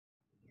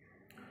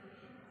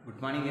Good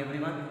morning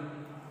everyone.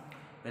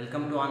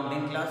 Welcome to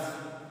online class.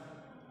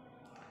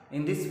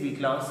 In this week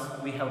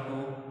class we have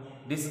to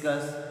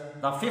discuss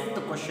the fifth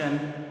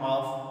question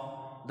of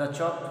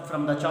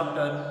from the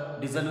chapter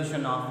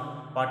Dissolution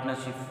of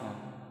Partnership Form.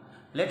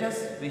 Let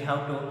us we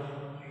have to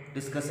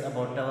discuss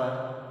about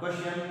our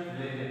question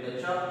related to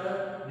the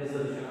chapter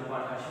Dissolution of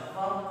Partnership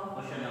Form,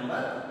 question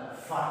number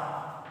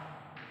 5.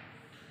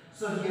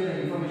 So here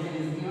the information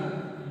is given.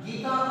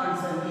 Geeta and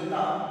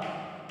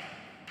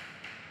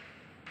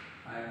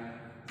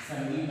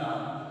Sangeeta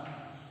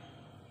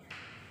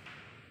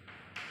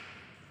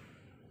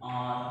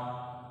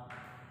are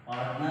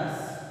partners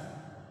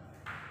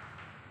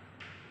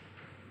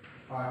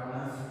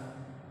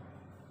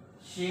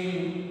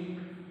sharing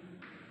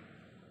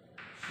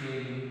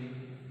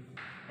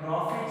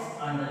profits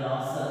and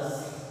losses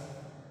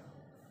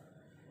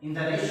in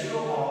the ratio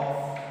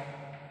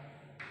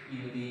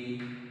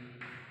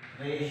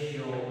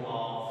of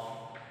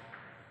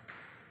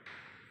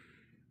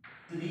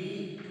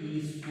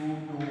 3:2.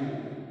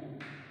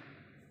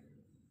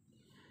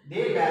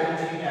 Their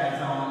balance sheet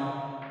as on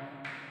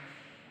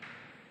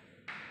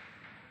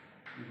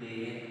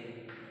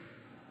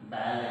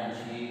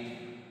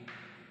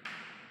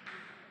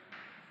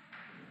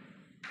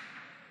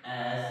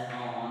as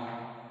on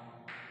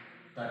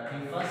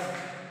 31st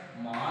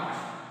March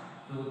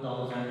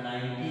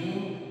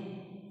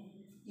 2019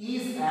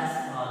 is as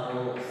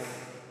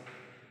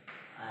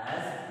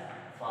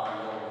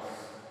follows.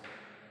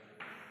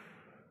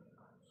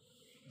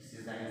 This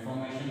is the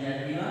information they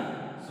are given.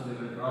 So we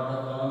will draw the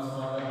columns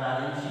for the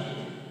balance sheet,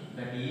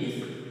 that is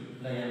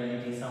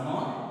liabilities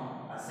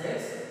amount,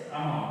 assets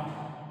amount.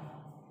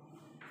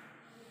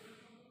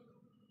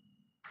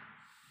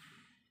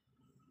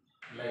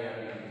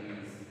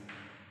 Liabilities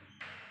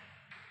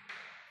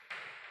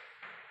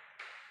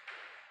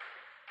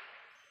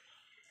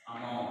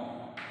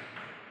amount,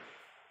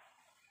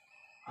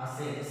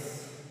 assets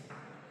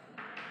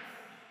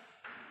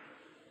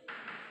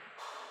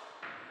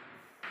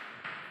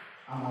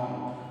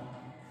amount.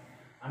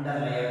 Under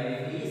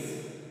liabilities,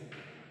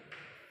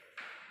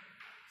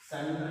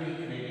 sundry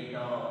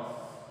creditors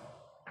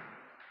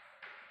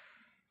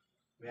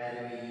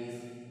value is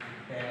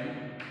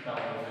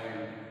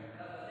 10,000.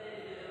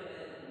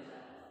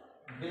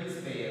 Bills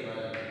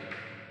payable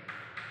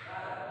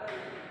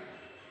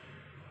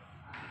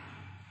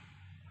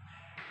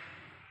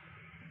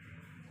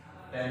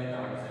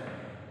 10,000.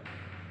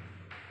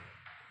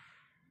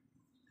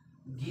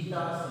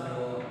 Geeta's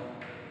loan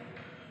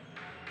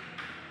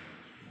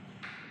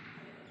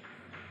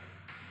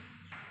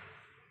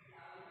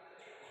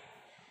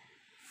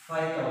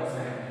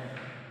 5,000.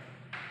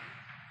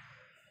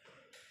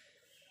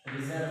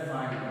 Reserve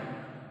fund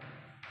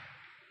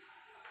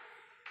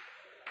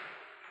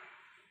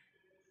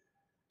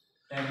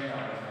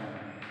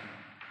 10,000.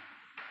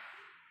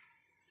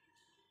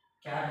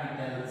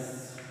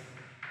 Capitals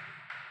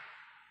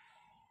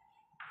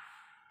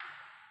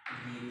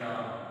Geeta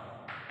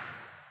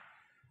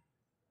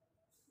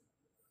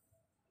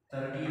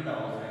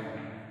 30,000.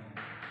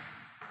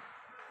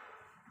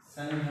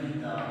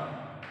 Sangeeta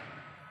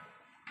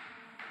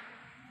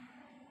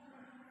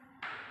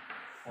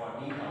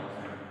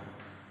 40,000.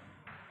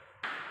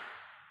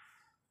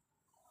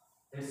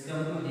 Let's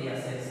come to the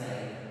asset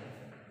side.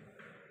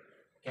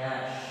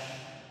 Cash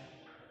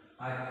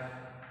at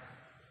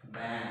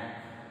bank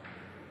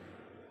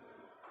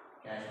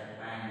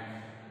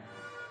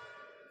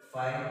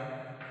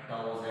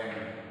 5,000.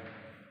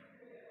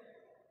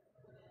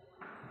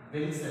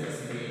 Bills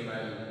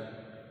receivable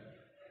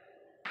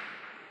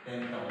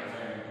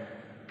 10,000.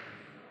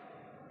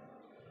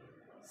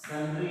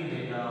 Sundry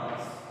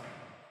debtors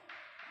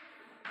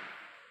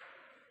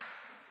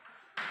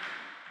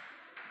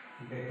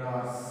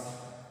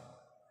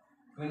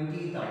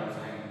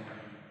 20,000.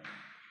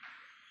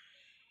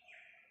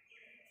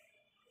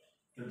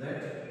 To that,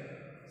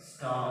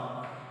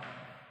 stock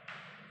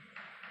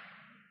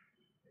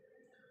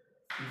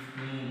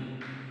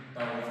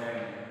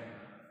 15,000.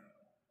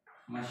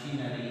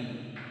 Machinery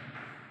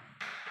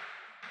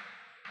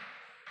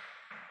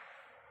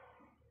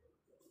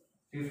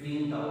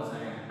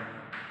 15,000.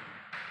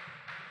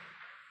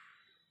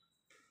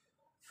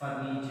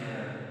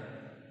 Furniture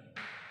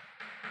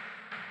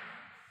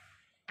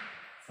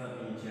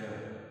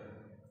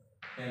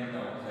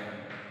 10,000.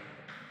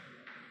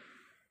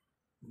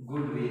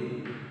 Goodwill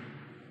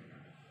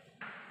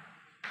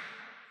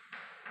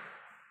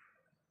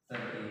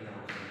 30,000.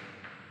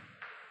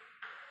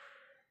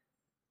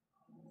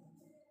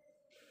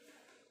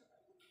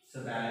 So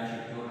balance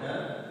sheet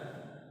total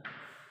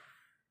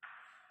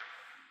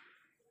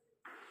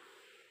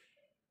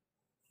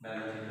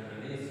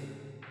is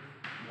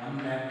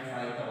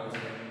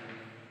 1,05,000.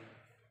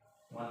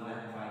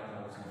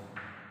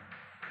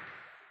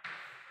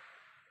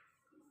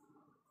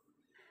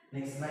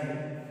 Next slide.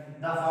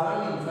 The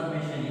following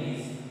information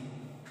is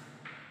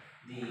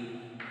the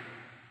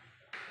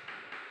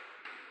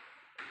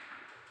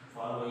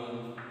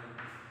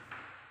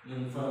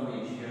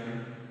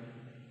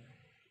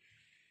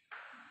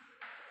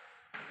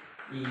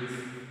is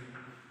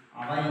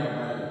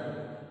Available.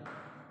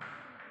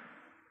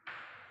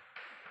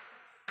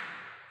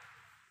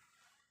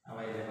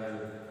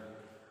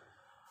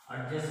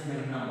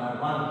 Adjustment number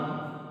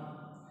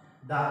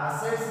 1. The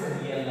assets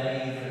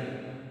realized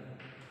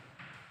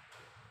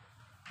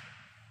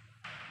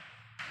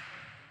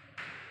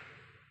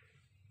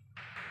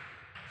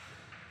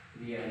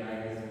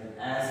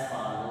as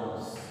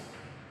follows.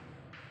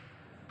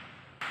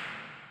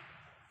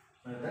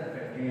 Further,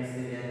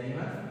 continuously they are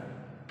given.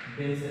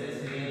 Bills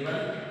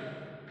receivable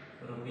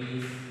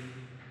rupees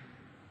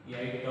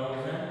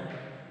 8,000,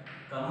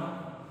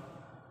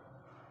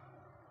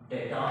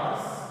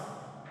 debtors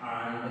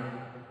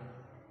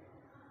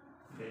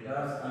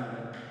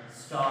and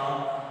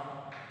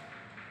stock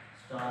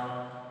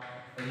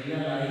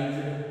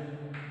realized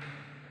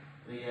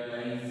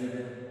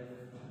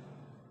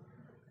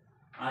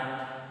at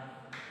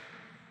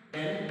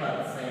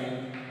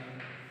 10%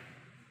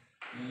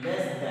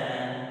 less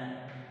than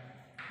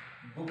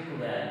book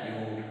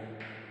value,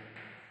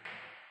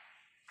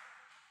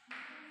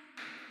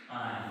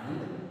 and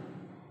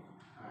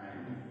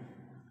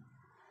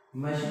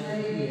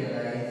machinery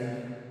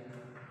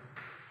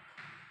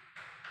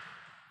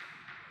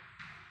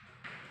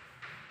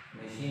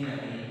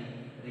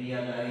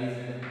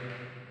realized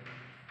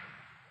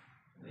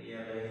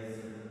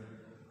realized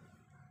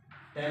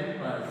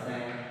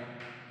 10%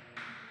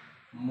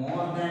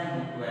 more than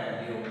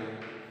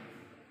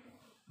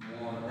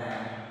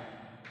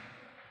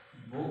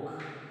book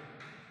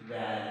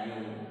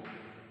value,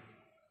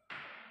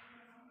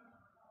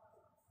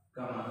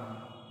 comma,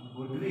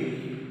 goodwill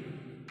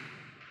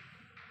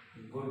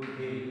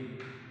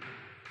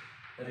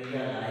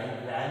realized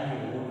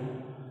value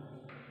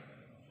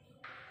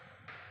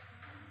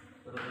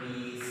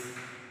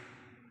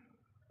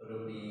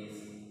rupees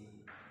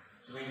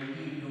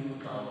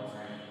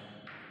 22,000.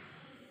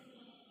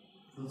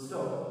 Full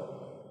stop.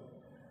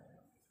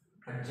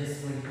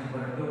 Adjustment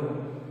number 2.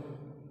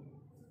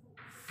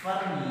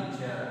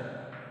 Furniture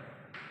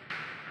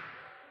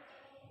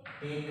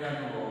taken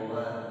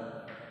over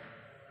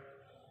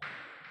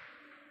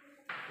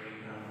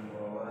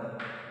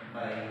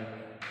by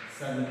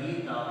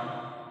Sangeeta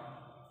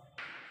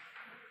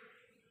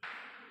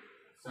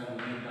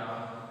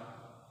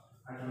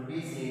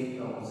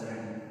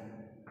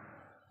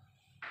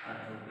at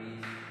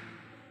rupees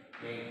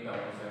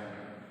 8,000.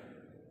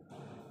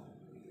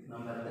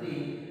 Number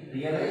 3.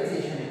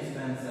 Realization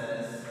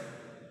expenses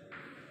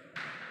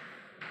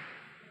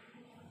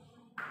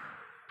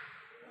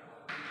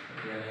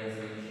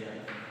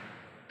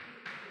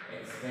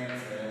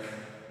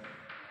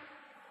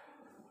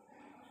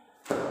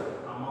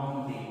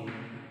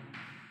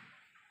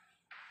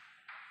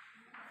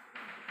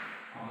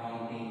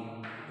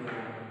amounting to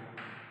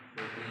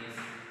rupees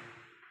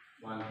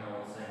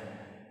 1,000.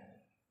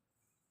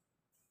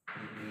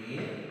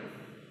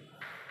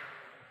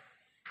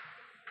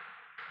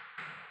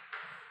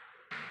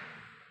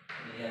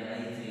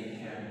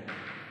 Realization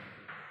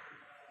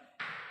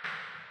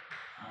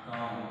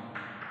account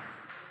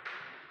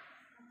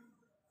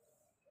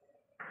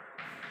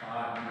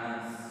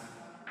partners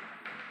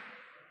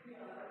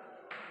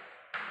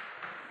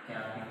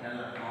capital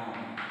account.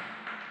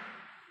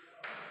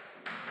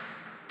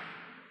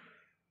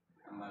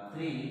 Number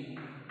 3.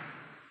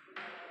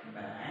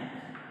 Bank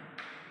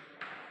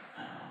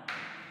account.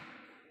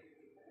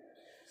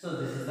 So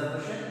this is the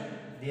question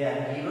they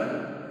are given.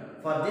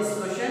 For this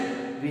question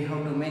we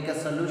have to make a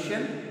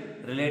solution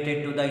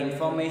related to the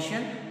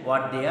information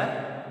what they are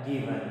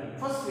given.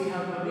 First we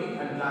have to read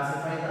and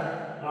classify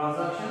the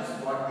transactions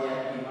what they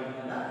are given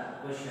in the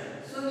question.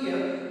 So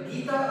here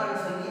Geeta and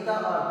Sangeeta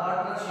are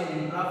partners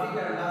sharing profit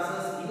and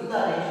losses in the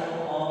ratio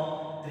of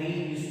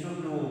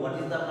 3:2. What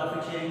is the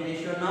profit sharing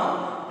ratio now?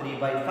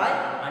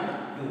 3/5 and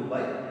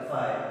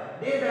 2/5.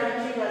 Their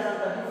balance sheet as on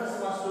 31st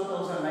March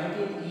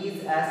 2019 is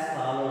as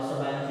follows. So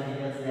balance sheet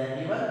details they are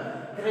given.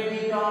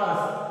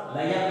 Creditors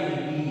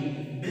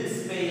liability, bills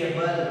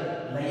payable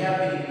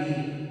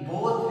liability,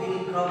 both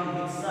will come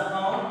mixed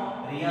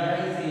account,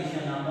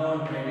 realization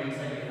account, credit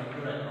side we have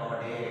to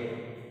record it.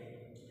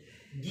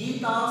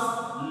 Geeta's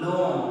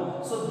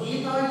loan. So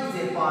Geeta is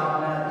a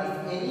partner. If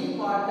any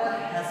partner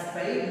has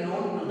paid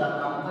loan to the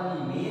company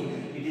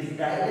means it is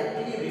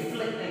directly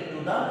reflected to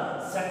the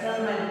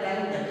settlement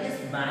time, that is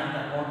bank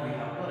account we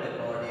have to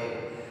record it.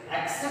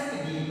 Except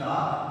Geeta,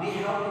 we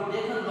have to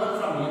take a loan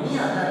from any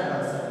other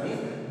person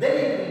means then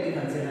it will be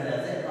considered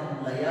as a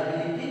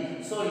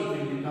liability, so it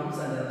will becomes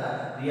under the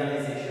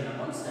realization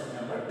account step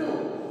number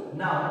 2.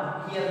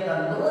 Now here the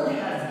loan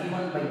has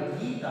given by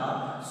Geeta,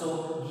 so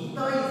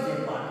Geeta is a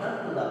partner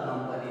to the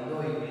company, so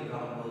it will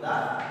come to the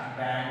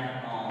bank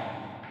account.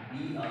 B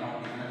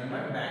account is nothing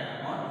but bank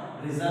account.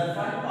 Reserve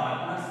fund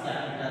partners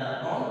capital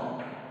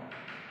account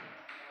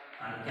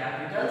and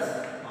capitals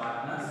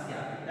partners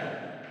capital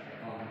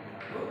account. We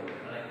have to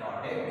record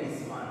it this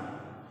one.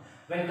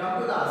 When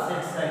come to the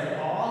asset side,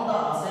 all the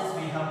assets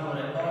we have to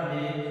record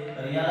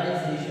a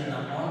realization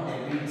account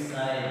debit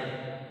side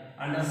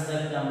under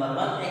step number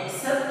 1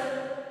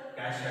 except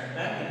cash at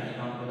bank, it will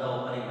come to the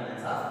opening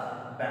balance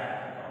of bank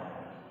account.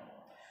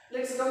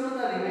 Let's come to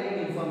the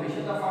remaining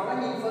information. The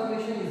following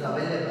information is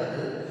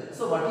available.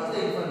 So what is the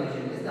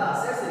information? Is the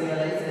assets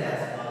realized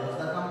as follows.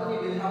 The company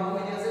will have how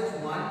many assets?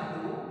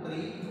 1, 2,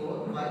 3,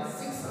 4, 5,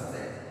 6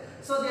 assets.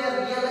 So they are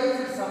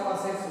realized some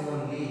assets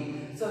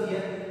only. So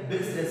here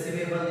bills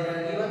receivable they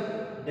are given,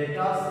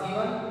 debtors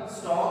given,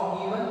 stock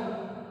given,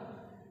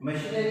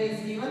 machinery is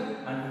given,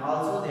 and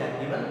also they are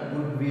given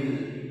goodwill.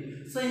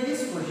 So in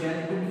this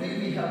question, goodwill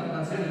we have to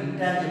consider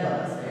intangible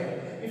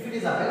asset. If it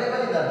is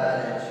available in the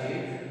balance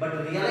sheet,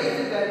 but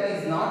realized value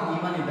is not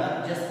given in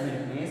the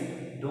adjustment,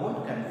 means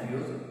don't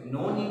confuse.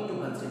 No need to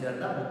consider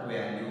the book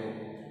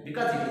value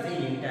because it is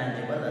an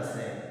intangible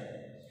asset.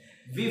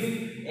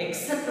 If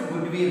except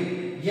goodwill,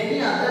 any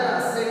other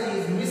asset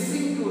is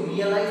missing to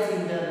realize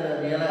in the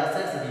real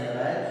assets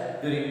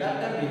realized, during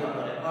that time we have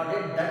to record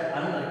it, that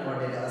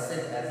unrecorded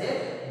asset as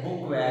a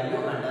book value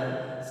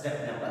under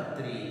step number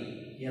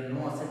 3. Here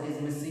no asset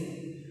is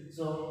missing,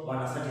 so one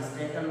asset is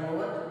taken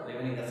over,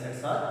 remaining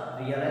assets are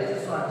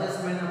realized. So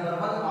adjustment number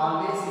 1,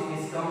 always it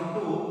is come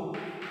to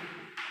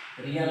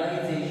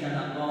realization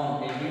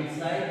account, debit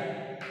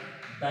side,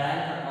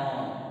 bank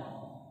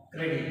account,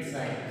 credit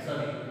side.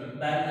 Sorry,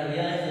 bank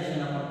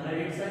realization account,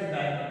 credit side,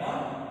 bank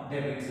account,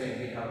 debit side.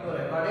 We have to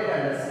record it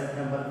under step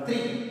number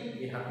 3.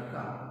 We have to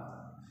come.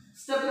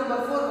 Step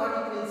number 4, what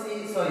it will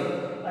say? Sorry,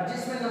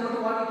 adjustment number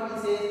 2, what it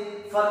will say?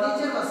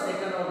 Furniture was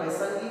taken over by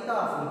Sangeeta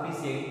of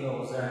rupees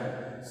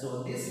 8,000.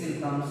 So this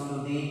will comes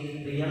to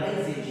the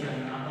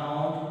realization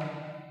account,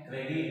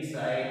 credit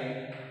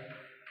side,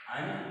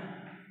 and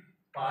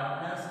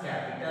partners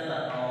capital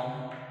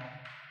account,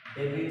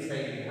 debit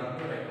side. We have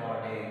to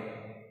record it.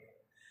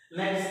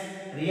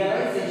 Next,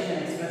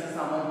 realization expenses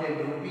amounted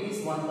to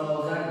rupees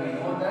 1,000. We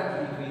know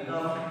that it will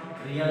come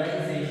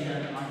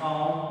realization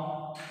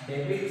account,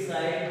 debit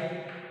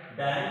side,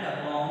 bank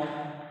account,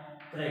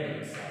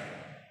 credit side.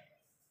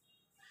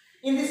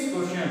 In this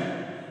question,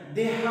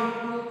 they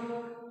have to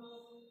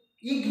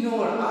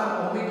ignore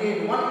or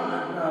omitted one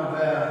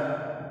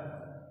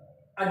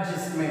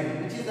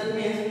adjustment, which is that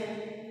means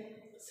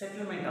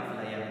settlement of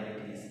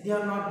liabilities. They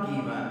are not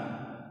given.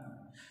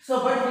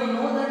 So, but we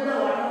know that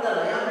what are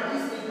the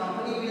liabilities the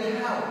company will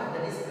have,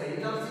 that is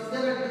creditors is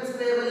there and bills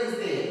payable is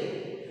there.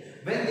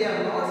 When they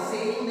are not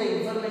saying the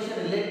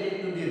information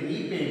related to the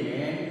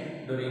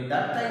repayment, during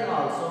that time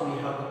also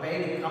we have to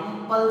pay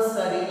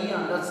compulsory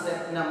under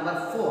step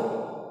number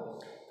 4.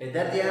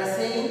 Whether they are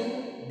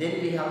saying,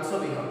 then we have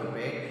to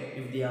pay.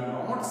 If they are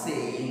not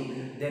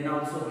saying, then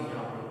also we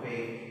have to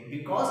pay,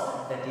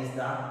 because that is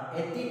the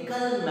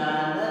ethical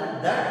manner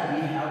that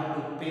we have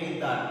to pay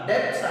the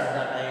debts at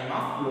the time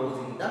of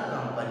closing the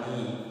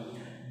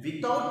company.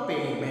 Without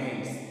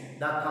payments,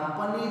 the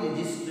company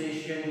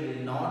registration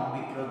will not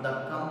be closed.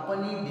 The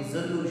company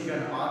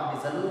dissolution or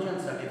dissolution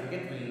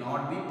certificate will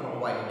not be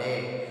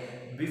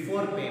provided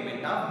before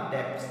payment of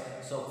debts.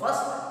 So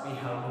first we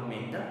have to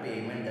make the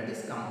payment, that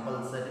is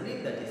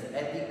compulsory, that is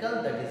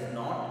ethical, that is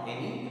not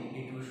any,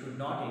 it should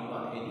not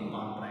involve any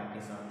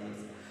malpractice on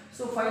this.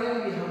 So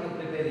finally we have to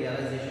prepare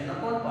realization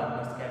account,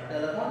 partners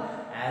capital account,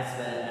 as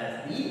well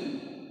as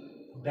the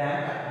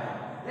bank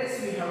account.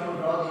 Next we have to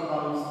draw the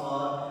columns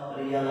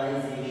for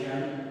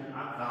realization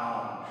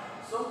account.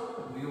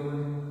 So we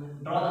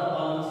will draw the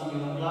columns in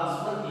your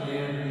classwork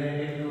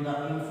related to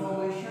the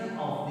information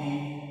of the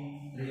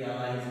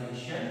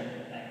realization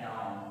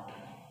account.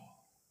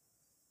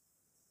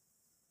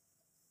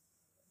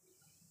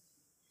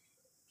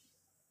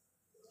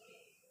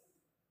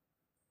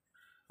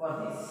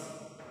 For this,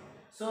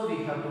 so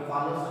we have to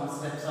follow some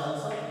steps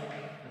also.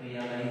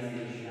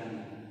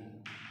 Realization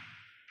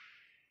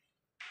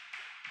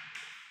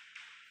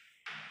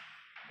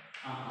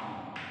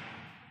account.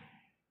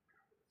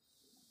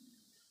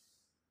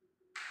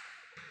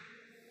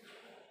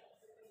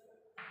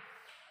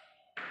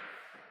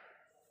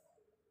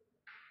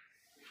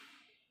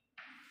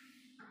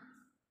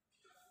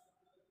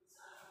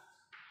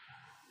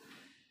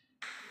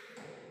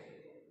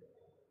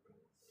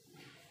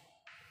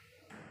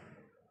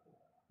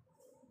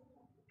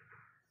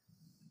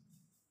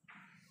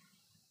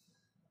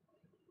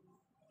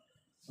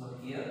 So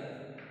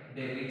here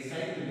debit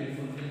side we will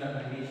fulfill the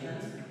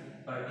conditions,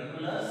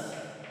 particulars,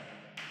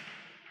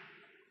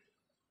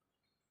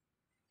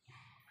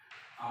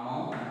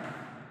 amount,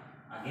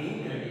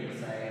 again credit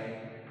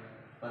side,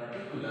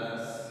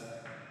 particulars,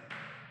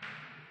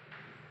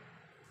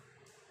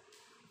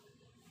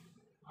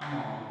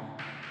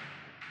 amount,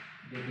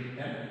 debit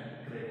and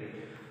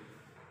credit.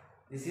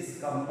 This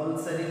is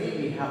compulsorily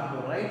we have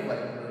to write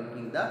while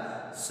doing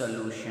the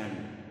solution.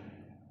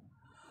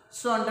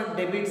 So under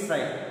debit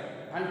side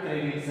and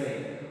credit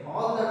side,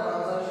 all the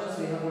transactions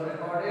we have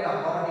recorded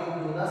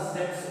according to the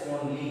steps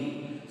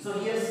only. So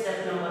here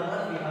step number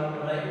 1 we have to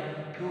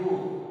write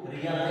to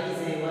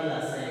realizable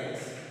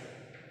assets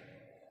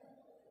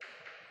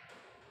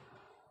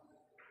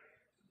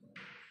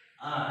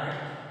at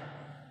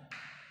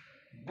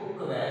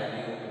book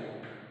value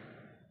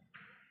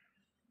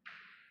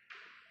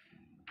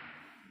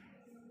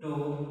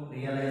to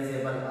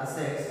realizable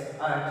assets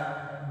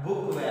at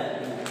book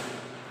value.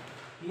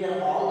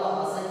 Here all the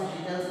assets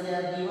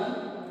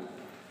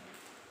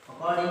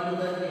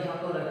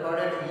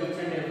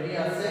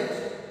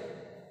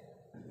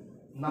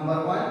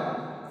Number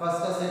one,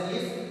 first asset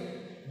is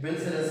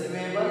bills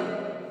receivable.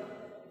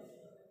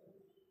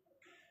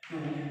 2,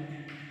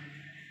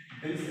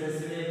 bills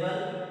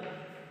receivable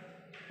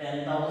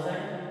 10,000.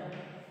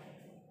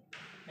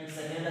 Next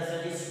second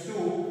asset is 2,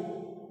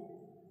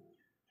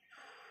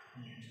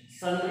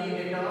 sundry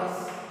debtors.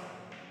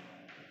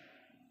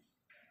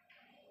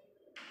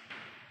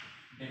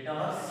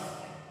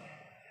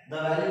 The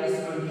value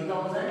is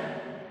 20,000.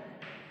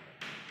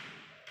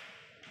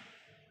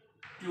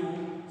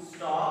 2,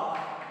 stock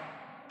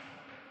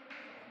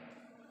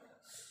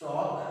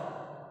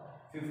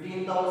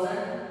 15,000.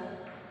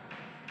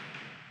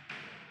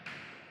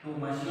 2,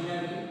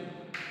 machinery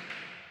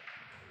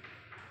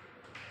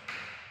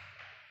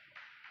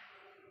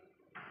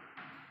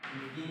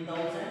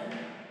 15,000.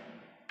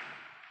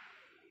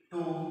 2,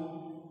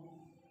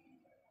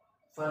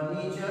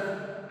 furniture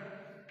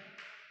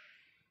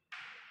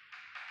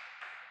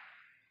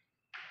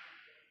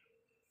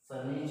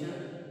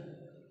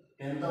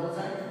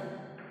 10,000.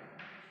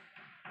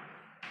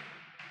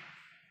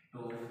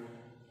 2,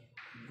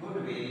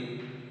 goodwill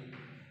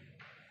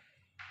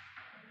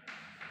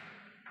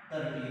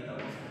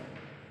 30,000.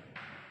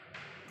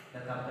 The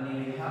company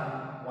will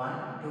have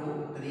 1,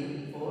 2,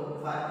 3, 4,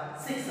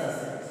 5, 6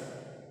 assets.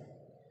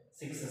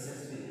 6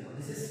 assets will have.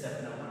 This is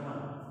step number 1.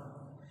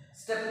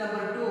 Step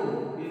number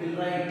 2, we will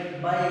write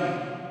by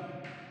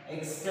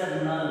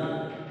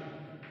external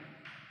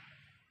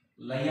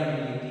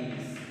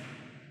liabilities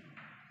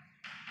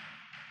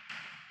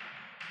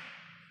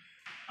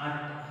at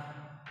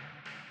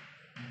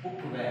book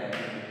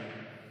value.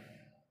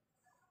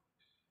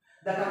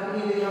 The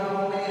company will have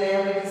how many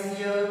liabilities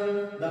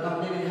here? The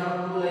company will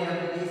have 2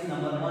 liabilities.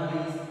 Number 1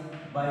 is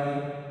by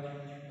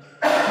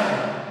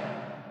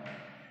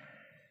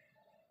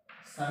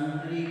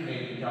sundry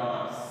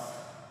creditors,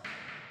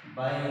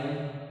 by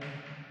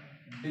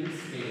bills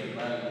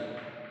payable,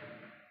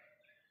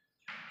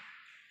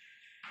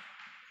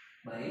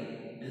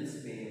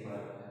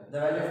 The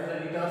value of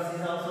creditors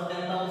is also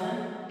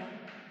 10,000.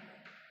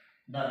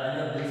 The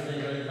value of bills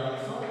payable is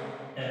also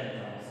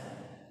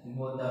 10,000.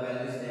 Both the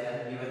values they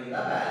are given in the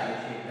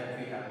balance sheet that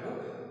we have to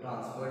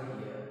transfer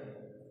here.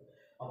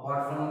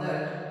 Apart from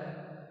that,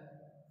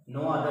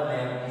 no other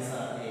liabilities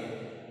are there.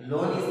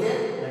 Loan is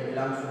there, that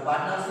belongs to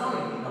partners. Now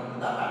it will come to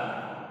the partner.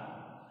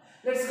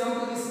 Let's come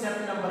to this step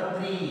number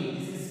 3.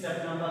 This is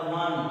step number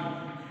 1.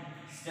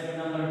 Step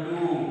number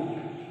 2.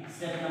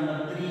 Step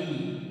number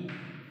 3.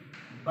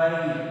 By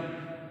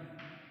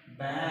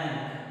bank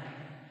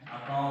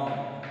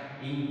account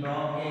in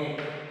bracket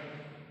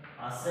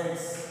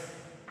assets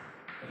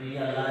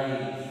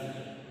realized.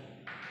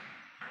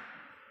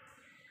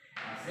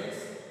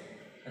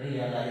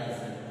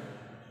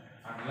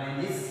 Outline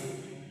this.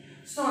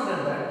 So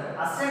under that,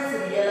 assets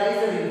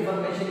realized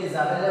information is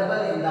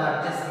available in the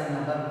adjustment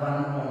number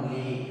 1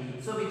 only.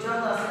 So which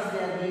are the assets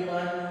they are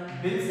given?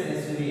 Bills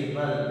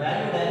receivable.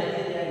 Value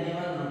directly they are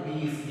given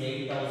rupees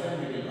 8,000.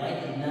 We will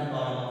write inner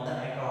column of the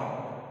account.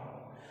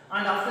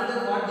 And after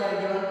that, what they are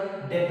given?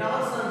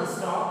 Debtors and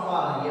stock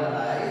are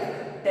realized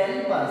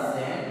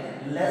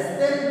 10% less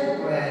than book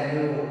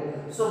value.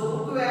 So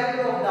book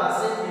value of the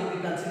asset will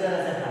be considered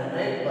as a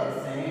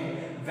 100%.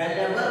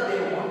 Whenever they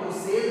want to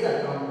sell the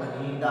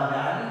company, the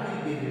value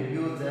will be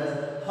reduced.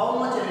 How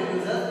much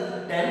reduces?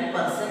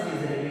 10%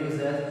 is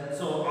reduced.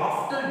 So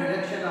after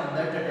deduction of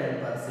that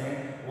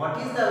 10%, what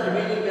is the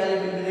remaining value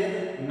will be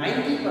there?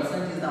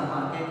 90% is the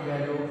market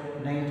value.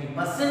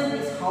 90%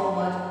 is how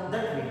much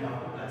that we have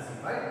to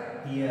classify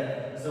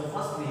here. So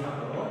first we have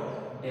to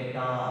write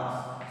debtors.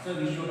 So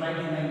we should write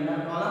in the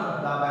inner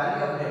column the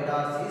value of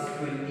debtors is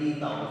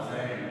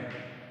 20,000.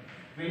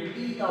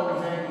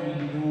 20,000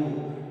 into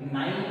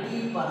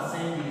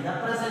 90% is the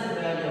present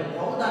value.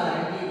 How the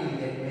 90 will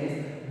get means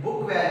book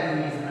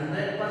value is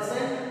 100%.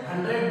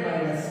 100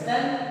 minus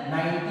 10,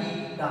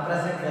 90. The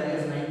present value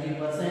is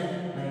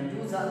 90%. 9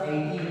 2s are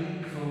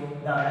 18. So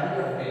the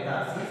value of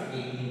debtors is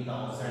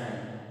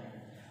 18,000.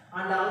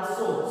 And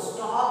also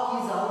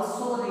stock is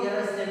also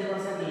realized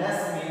 10%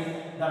 less means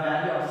the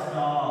value of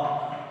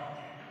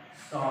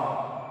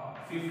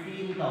stock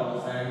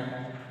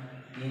 15,000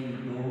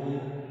 into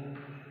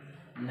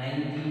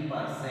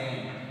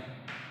 90%.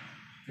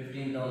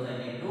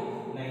 15,000 into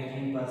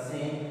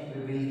 19%,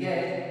 we will get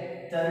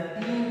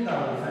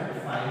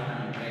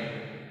 13,500.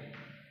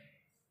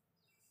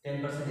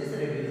 10% is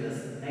reduces.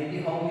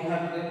 90 how we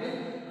have to get it?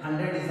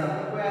 100 is the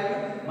book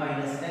value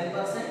minus 10%.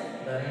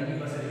 The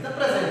 90% is the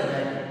present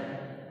value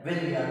when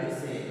we have to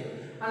say.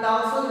 And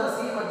also the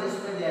same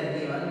adjustment they are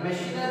given.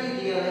 Machinery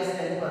realized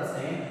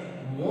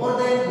 10% more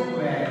than book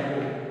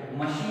value.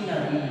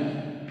 Machinery.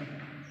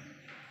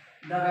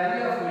 The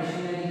value of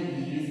machinery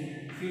is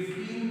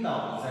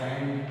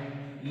 15,000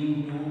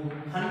 into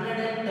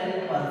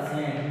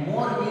 110%.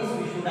 More means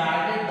we should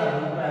add the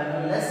book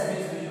value. Less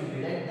means we should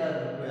deduct the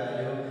book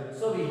value.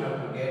 So we have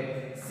to get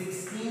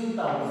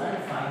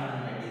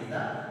 16,500 is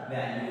the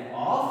value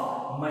of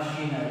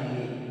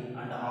machinery.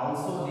 And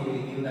also they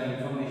will give the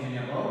information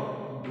about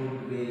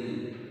goodwill.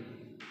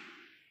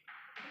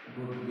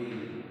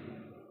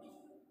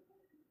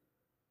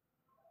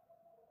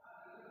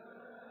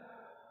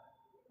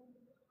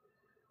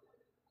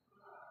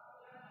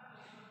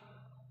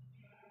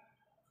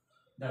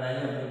 The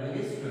value of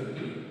goodwill is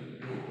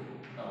 22,000.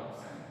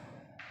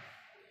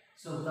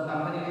 So the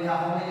company will have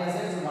how many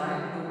assets?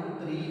 1,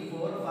 2, 3,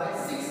 4, 5,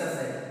 6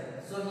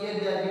 assets. So here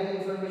they are giving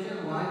information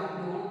 1,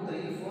 2,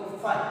 3, 4,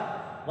 5.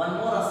 One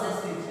more asset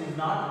which is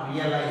not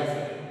realized.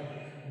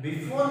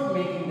 Before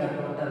making the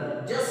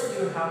total, just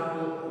you have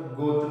to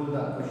go through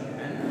the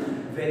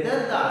question whether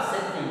the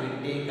asset will be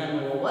taken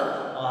over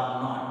or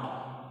not.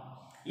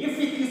 If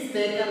it is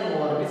taken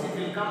over, which it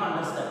will come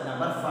under step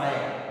number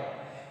 5.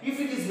 If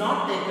it is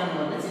not taken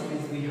over, it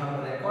means we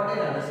have recorded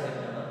under step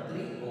number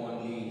 3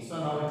 only. So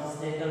now it is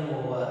taken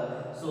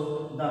over. So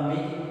the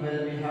making, well,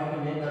 we have to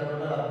make the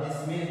total of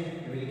this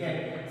means we will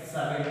get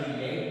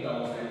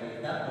 78,000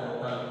 is the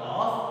total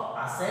of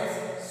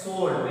assets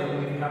sold. When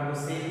we have to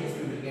say this,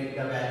 we will get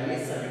the value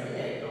is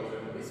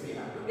 78,000 rupees we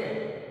have to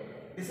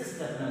get. This is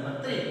step number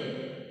 3.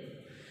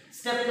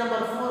 Step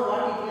number 4,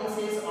 what it will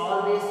say is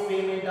always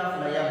payment of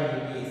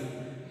liabilities.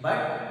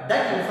 But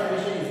that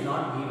information is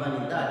not given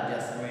in the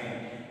adjustment.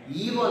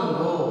 Even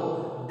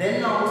though,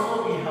 then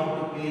also we have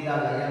to pay the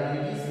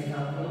liabilities, we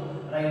have to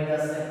write the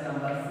step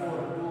number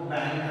 4 to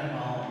bank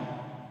account.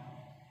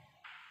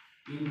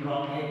 In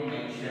bracket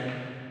mention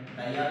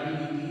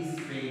liabilities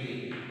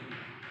paid.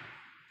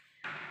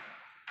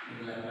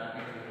 In the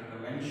bracket we have to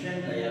mention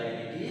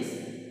liabilities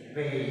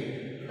paid.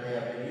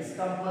 Liabilities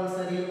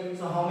compulsory.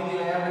 So how many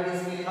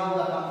liabilities we have?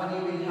 The company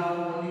will have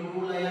only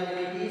 2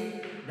 liabilities.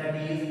 That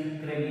is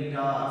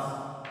creditors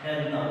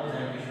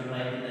 10,000. We should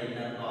write in the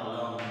inner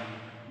column.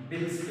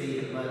 Bills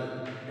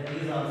payable, that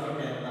is also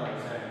 10,000.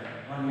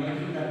 On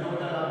making the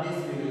total of this,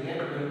 we will get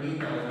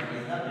 20,000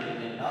 is the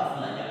payment of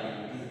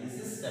liabilities. This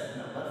is step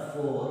number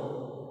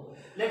 4.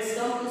 Let's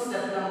come to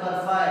step number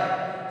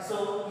 5. So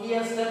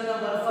here step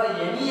number 5,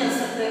 any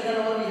asset taken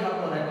over we have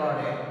to record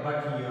it. But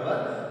here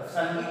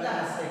Sangeeta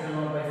has taken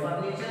over by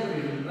furniture, we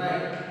will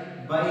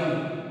write by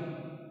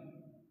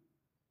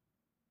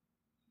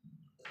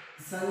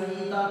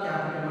Sangeeta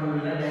capital will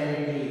write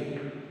directly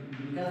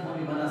because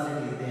only one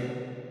asset is there.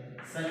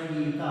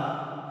 Sangeeta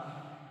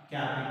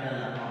capital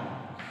account.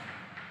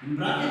 In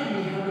bracket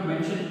we have to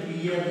mention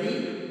clearly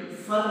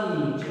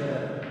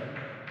furniture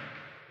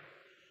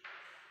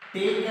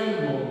taken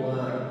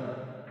over.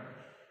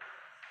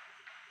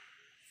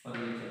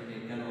 Furniture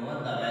taken over.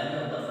 The value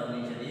of the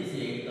furniture is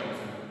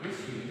 8,000 rupees.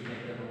 She will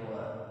take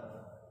over.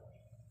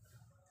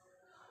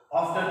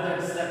 After that,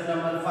 step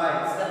number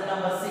 5. Step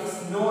number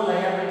 6. No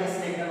liabilities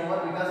taken over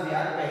because we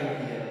are paying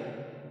here.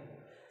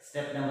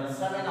 Step number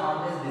 7,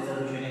 always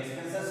dissolution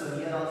expenses. So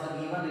here also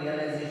given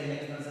realization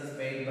expenses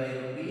paid by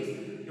rupees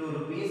 2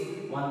 rupees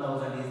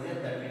 1,000 is there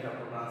that we have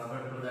to transfer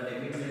to the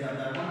debit side of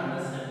that one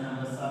under step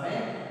number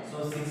 7. So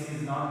 6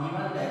 is not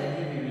given,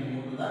 directly we will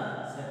move to the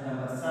step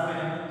number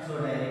 7. So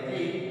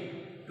directly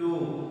to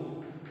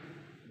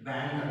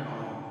bank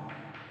account.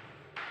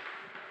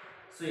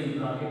 So in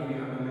bracket we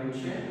have to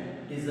mention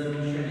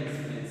dissolution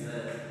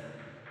expenses.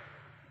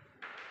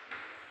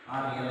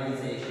 Or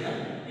realization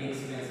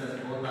expenses,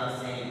 both are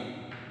same.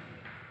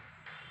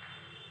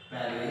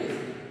 Value is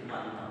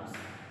 1,000.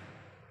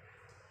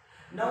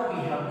 Now we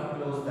have to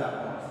close the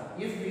accounts.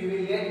 If we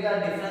will get the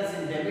difference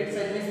in debit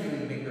side means we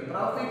will make the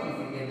profit. If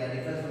we get the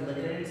difference from the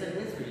credit side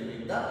means we will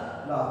make the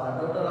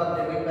loss. The total of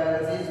debit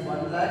balance is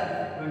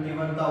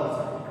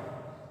 1,21,000.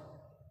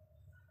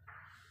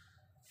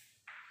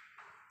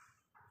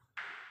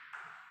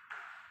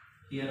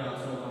 Here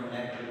also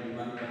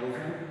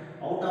 1,21,000.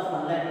 Out of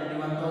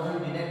 1,21,000,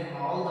 deduct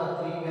all the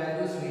 3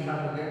 values. We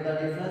have to get the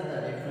difference. The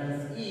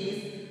difference is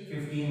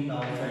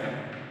 15,000.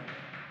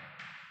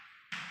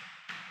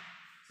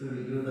 So we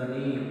give the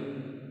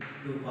name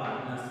to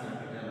partners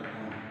capital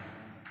account.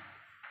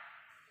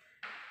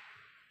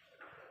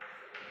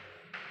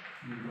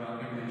 In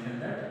bracket mention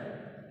that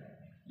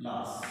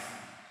loss.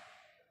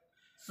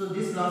 So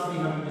this loss we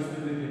have to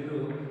distribute it to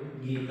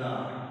Geeta.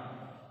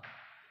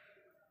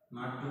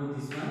 Not to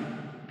this one,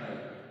 by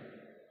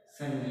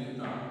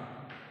Sangeeta.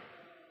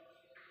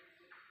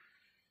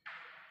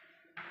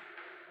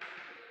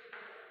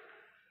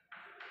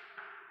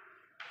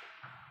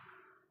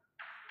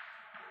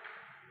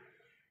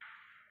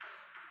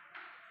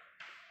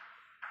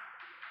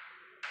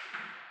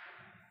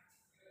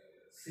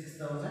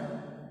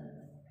 $6,000.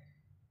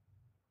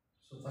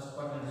 So first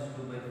part is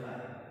 2 by 5.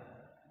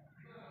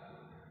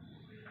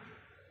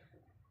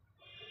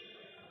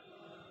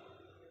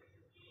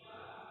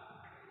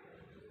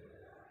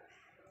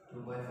 2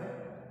 by 5.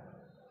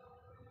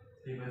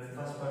 3 by 5.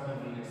 First part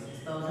we get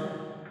 6,000.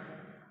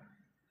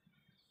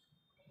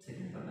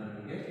 Second part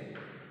we get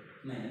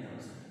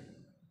 9,000.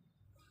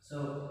 So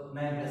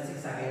 9 plus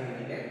 6 again we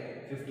will get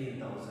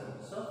 15,000.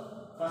 So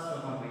first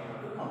account we have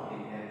to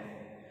complete it.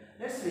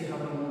 Next we have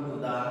to move to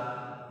the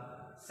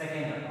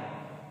second account.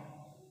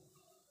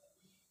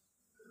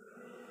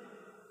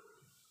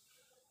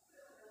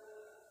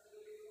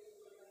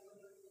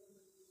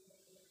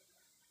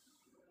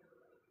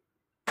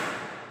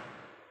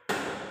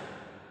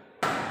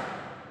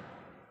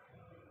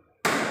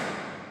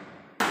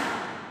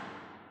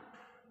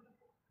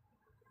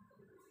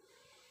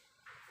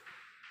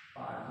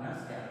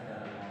 Partners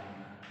capital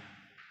account.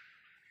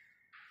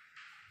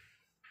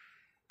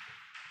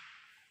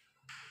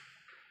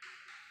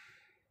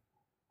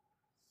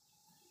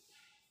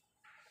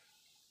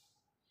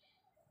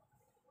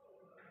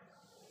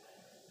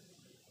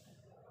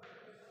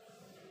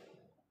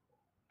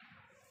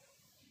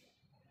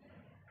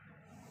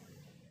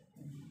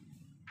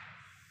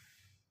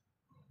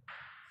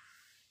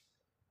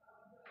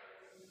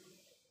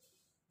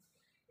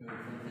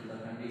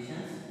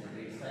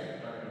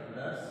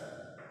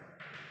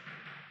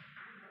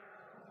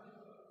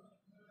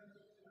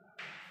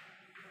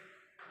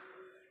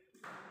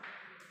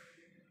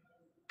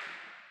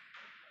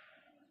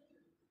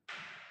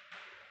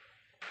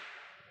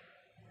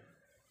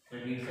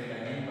 Credit side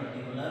again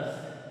particulars.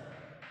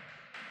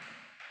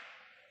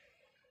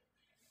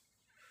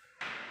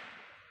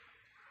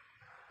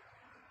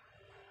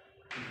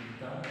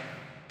 Gita,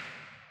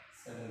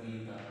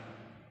 Sangeeta.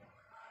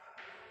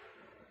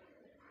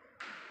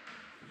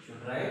 You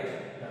should write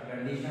the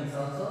conditions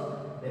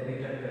also.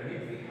 Debit and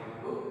credit we have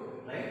to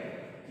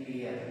write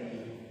clearly.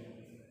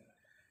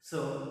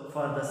 So,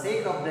 for the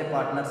sake of the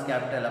partner's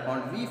capital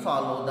account, we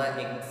follow the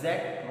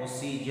exact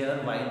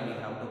procedure while we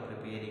have to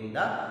preparing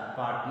the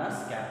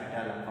partner's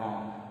capital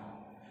account.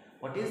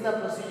 What is the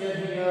procedure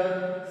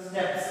here?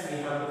 Steps we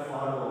have to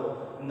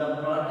follow. In the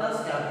partner's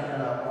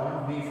capital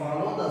account, we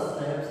follow the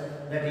steps.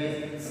 That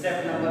is,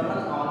 step number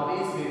 1,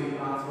 always we will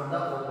transfer the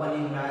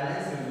opening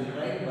balance. We will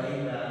write by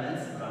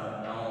balance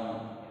brought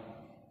down.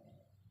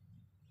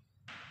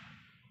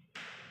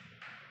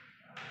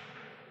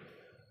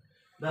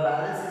 The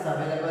balance is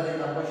available in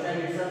the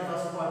question itself.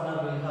 First partner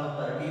will have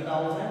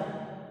 30,000.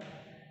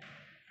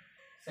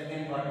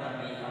 Second partner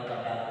will have the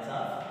balance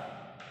of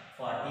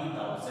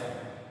 40,000.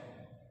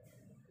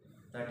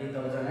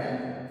 30,000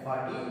 and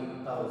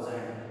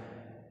 40,000.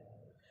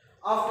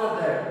 After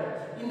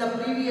that, in the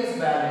previous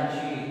balance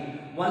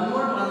sheet, one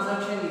more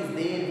transaction is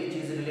there which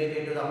is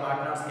related to the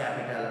partner's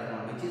capital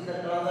account, which is the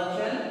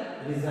transaction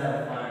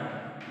reserve fund.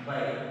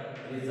 By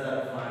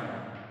reserve fund,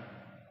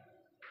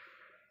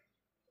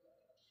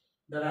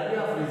 the value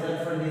of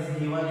reserve fund is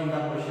given in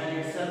the question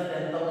itself.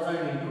 10,000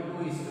 into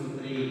 2 is to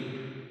 3.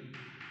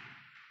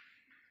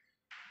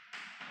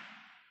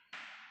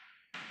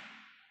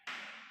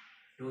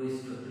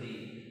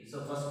 So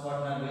first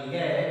partner will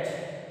get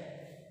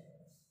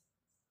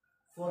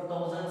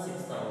 4,000,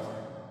 6,000.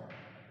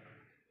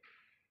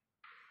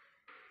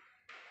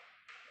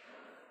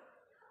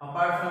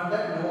 Apart from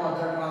that, no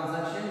other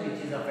transaction which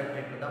is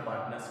affected to the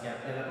partner's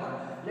capital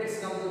account. Let's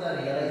come to the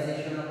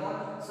realization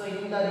account. So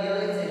in the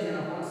realization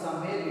account,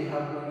 somewhere we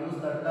have to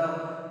use the term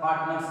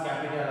partner's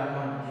capital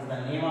account, which is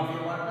the name of a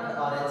partner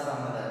or else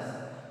some others.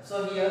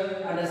 So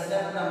here under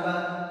step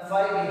number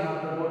 5, we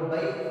have to wrote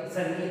by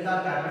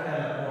Sangeeta capital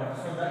account.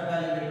 So that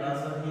value we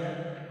transfer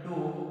here to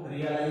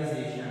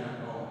realization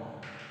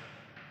account.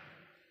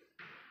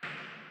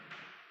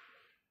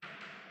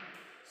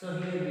 So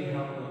here we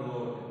have to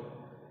wrote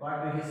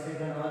what we is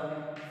taken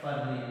over,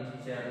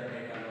 furniture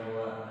taken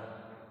over.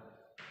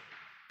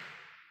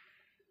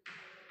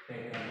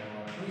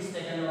 Who is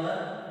taken over?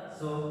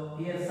 So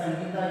here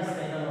Sangeeta is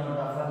taken over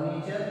the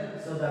furniture.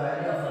 So the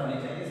value of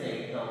furniture is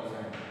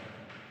 8,000.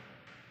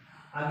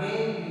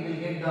 Again, we will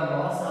get the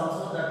loss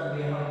also, that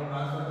we have to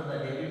transfer to the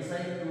debit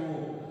side to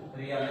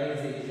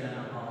realization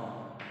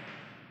account.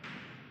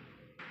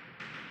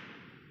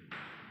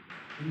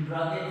 In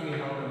bracket, we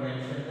have to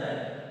mention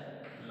that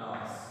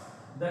loss.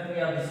 That we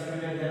have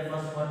distributed that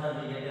first quarter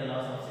we get a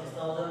loss of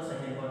 6,000,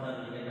 second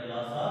quarter we get a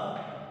loss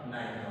of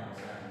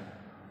 9,000.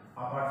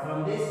 Apart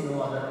from this,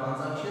 no other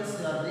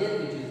transactions are there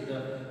which is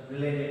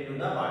related to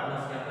the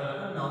partner's capital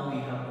account. Now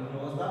we have to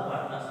close the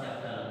partner's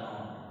capital account.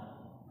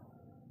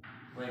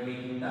 By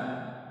making the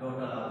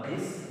total of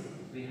this,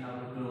 we have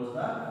to close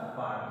the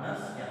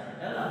partner's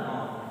capital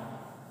account.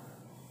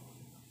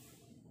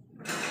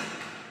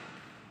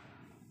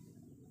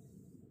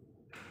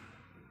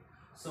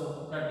 So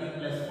 30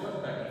 plus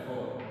 4,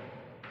 34.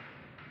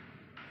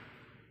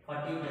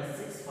 40 plus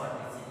 6,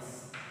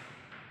 46.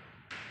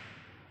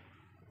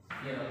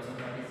 Here also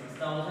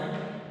 46,000.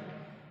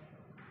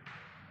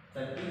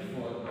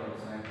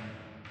 34,000.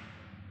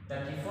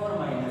 34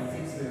 minus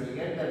 6, we will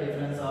get the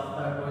difference of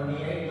the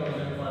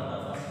 28,000 for the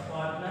first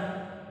partner,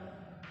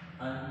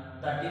 and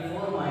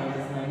 34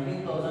 minus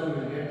 19,000, we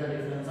will get the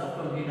difference of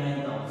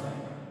 29,000.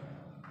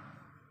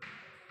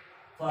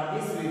 For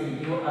this, we will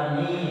give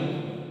a name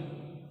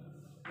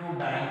to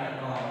bank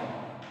account.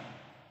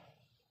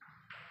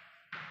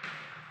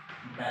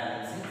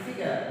 Balancing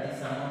figure.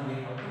 This amount we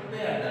have to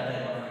pay at the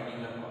time of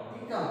writing of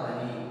the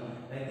company.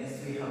 Like this,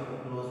 we have to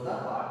close the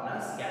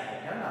partner's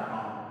capital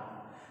account.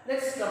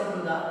 Let's come to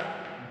the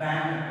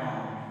bank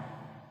account.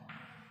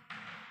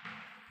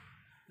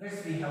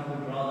 Next, we have to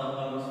draw the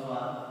columns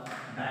for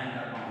bank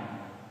account.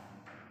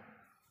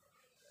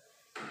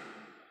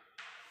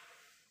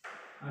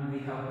 And we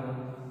have to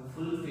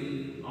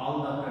fulfill all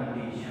the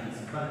conditions,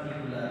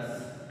 particulars.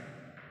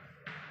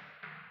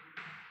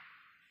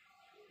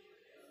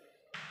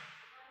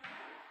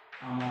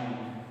 Amount.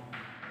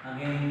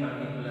 Again,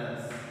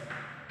 particulars.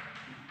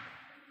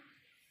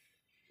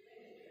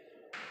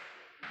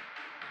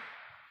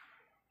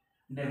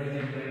 Debit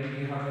and credit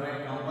you have to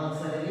write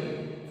compulsorily.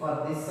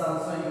 For this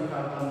also you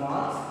have the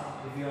marks.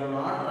 If you are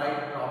not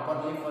write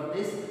properly for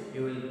this,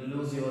 you will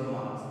lose your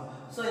marks.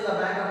 So in the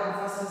bank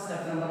account, first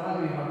step number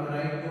 1, we have to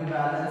write to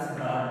balance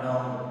brought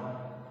down.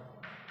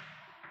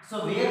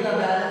 So where the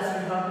balance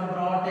you have to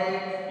brought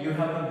it, you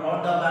have to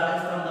brought the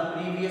balance from the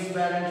previous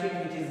balance sheet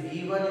which is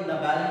given in the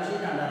balance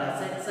sheet under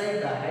asset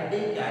side, the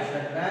heading cash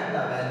at bank, the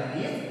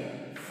value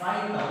is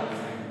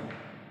 5,000.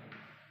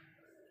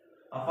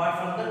 Apart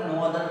from that,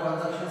 no other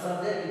transactions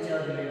are there which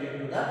are related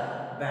to the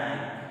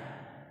bank.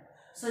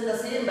 So in the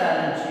same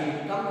balance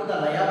sheet, come to the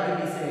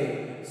liability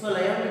side. So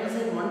liability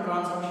side, one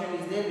transaction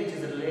is there which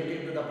is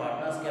related to the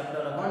partner's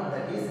capital account,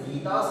 that is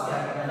Geeta's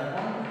capital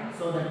account.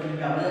 So that will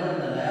be available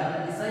in the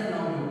liability side.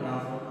 Now we will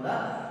transfer to the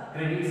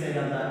credit side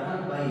of the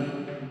account by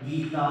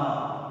Geeta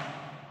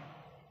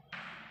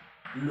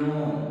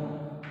loan.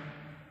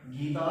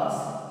 Geeta's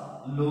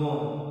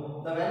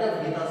loan. The value of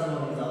Geeta's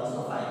loan is also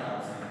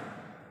 5,000.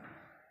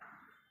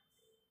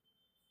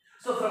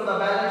 So from the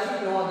balance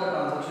sheet, no other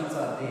transactions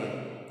are there.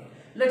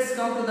 Let's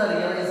come to the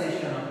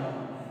realization account.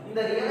 In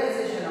the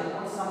realization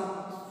account, some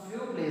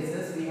few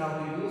places we have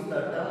to use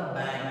the term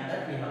bank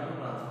that we have to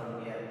transfer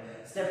here.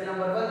 Step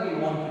number 1 we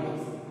won't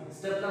use.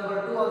 Step number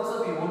 2 also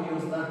we won't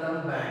use the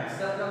term bank.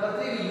 Step number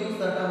 3 we use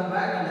the term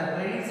bank, and the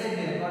credit side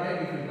we recorded.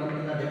 If we come to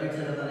the debit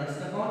side of the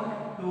next account,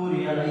 to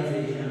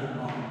realization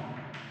account.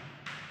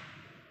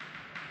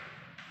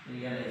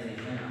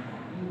 Realization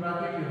account. In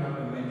bracket you have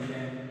to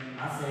mention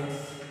assets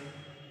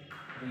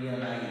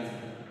realized.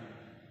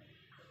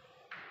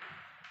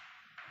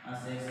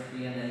 Assets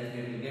realized,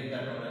 we will get the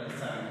total is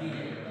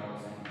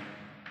 78,000.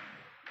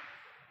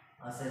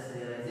 Assets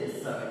realized is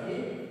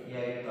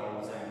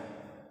 78,000.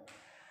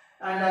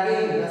 And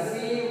again the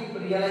same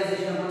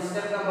realization on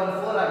step number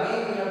 4,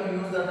 again we have to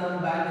use the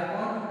term bank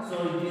account. So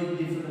it is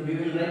different. We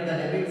will write the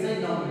debit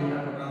side, now we will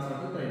have to transfer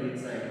to credit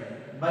side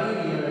by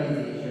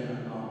realization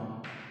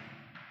account.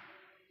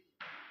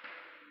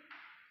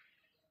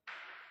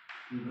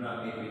 In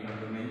bracket we have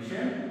to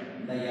mention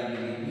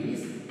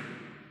liabilities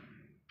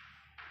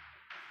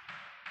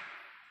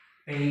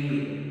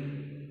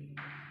paid.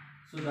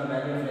 So the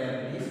value of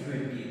liability is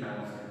 20,000.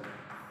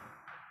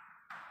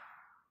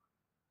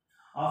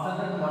 After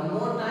that, one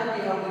more time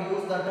we have to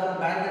use the term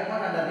bank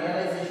account and the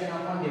realization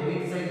account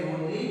debit side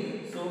only.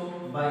 So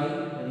by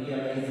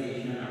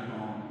realization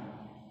account.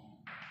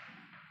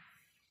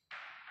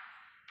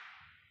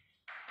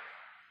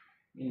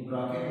 In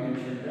bracket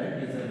mention the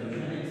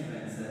dissolution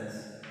expenses.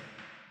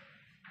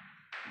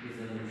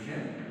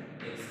 Dissolution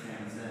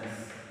expenses.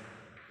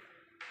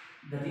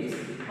 That is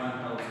 1,000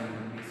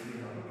 rupees we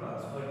have to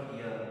transfer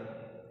here.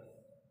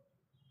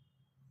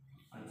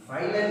 And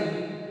finally,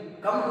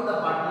 come to the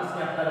partner's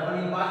capital account.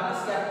 In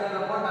partner's capital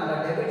account, on the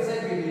debit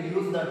side we will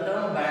use the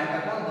term bank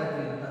account, that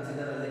we will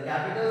consider as a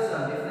capital.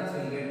 Some difference we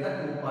will get the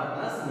two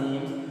partners'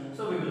 names.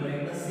 So we will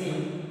write the same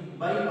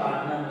by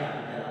partner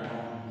capital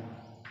account.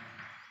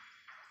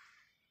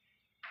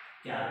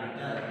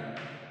 Capital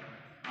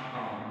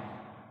account.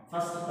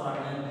 First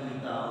partner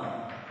Geeta,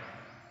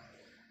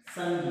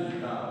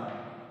 Sangeeta.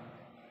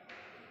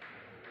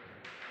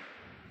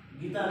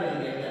 Geeta will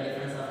get the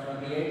difference of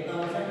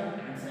 28,000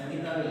 and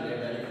Sangeeta will get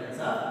the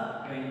difference of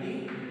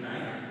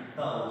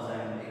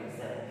 29,000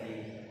 exactly.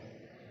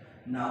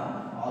 Now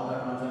all the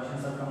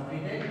transactions are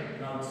completed.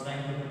 Now it's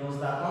time to close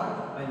the account.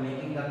 When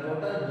making the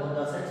total, both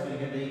the sets will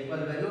get the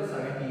equal value,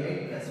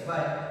 78 plus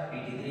 5,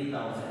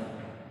 83,000.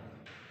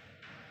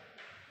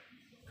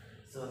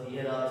 So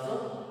here also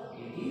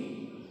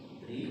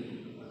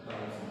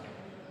 83,000.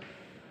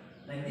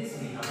 Like this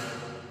we have to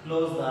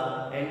close the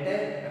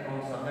entire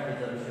accounts of the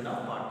dissolution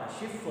of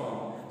partnership firm.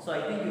 So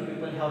I think you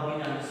people have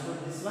been understood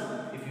this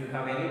one. If you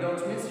have any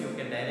doubts, means you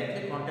can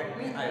directly contact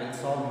me. I will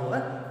solve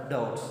your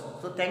doubts.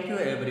 So thank you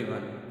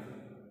everyone.